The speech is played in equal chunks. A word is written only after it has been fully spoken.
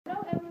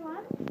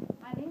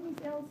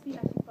Elsie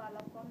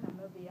Ashipala from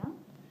Namibia.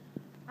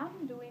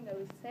 I'm doing a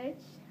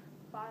research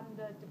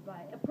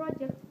a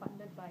project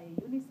funded by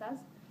UNISAS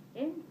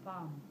in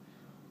farm.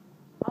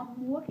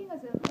 I'm working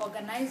as an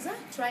organizer,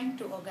 trying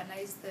to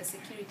organize the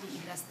security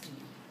industry.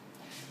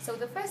 So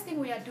the first thing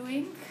we are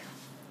doing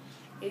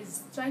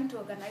is trying to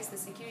organize the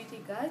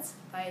security guards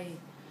by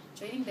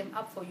joining them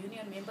up for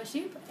union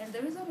membership. And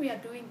the reason we are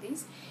doing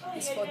this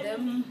is for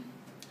them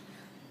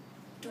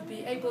to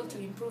be able to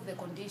improve the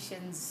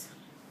conditions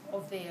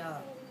of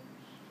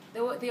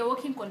their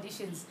working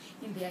conditions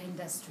in their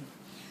industry.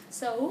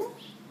 So,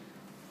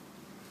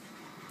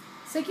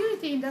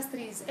 security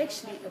industry is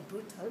actually a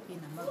brutal in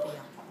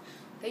Namibia.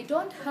 They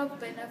don't have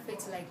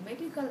benefits like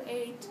medical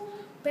aid,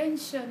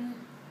 pension,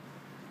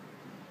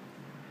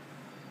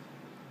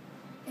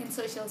 and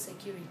social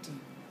security.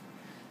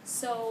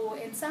 So,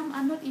 and some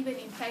are not even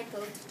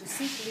entitled to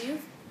sick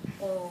leave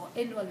or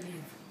annual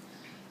leave.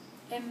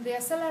 And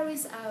their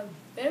salaries are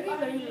very,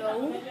 very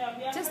low.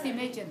 Just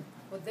imagine,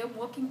 for them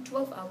working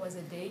 12 hours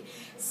a day.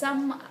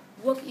 Some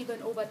work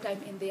even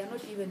overtime and they are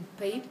not even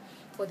paid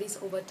for this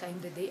overtime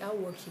that they are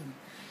working.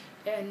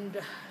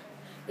 And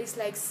it's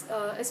like,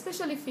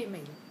 especially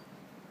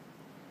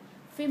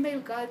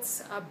female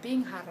guards are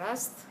being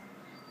harassed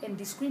and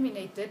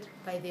discriminated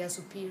by their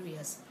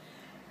superiors.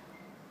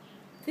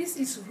 This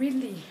is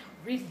really,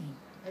 really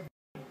a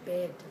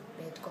bad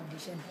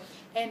condition.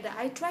 And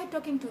I tried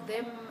talking to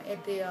them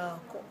at their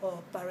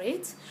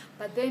parades,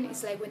 but then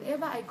it's like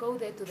whenever I go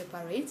there to the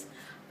parades,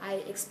 I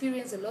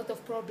experience a lot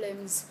of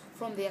problems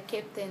from their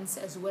captains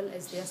as well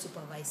as their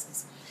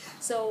supervisors.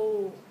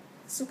 So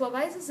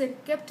supervisors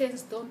and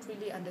captains don't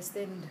really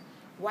understand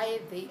why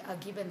they are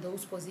given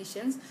those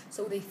positions,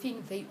 so they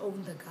think they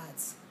own the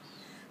guards.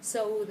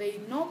 So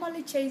they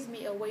normally chase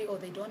me away or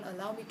they don't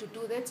allow me to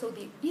do that. So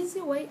the easy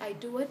way I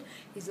do it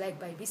is like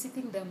by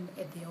visiting them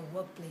at their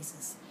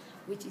workplaces,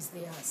 which is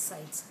their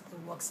sites, their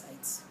work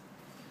sites.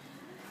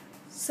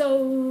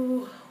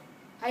 So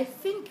I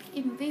think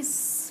in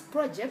this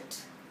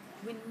project,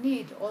 we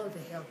need all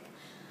the help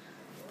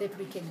that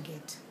we can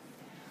get.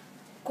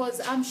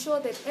 Because I'm sure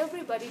that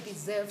everybody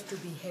deserves to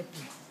be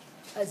happy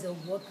as a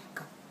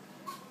worker.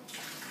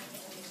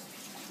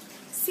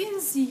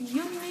 Since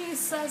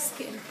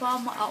UNISAS and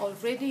PAM are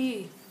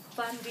already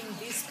funding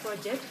this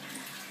project,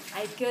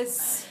 I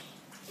guess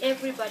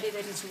everybody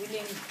that is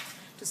willing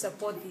to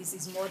support this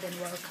is more than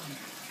welcome.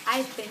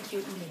 I thank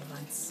you in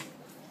advance.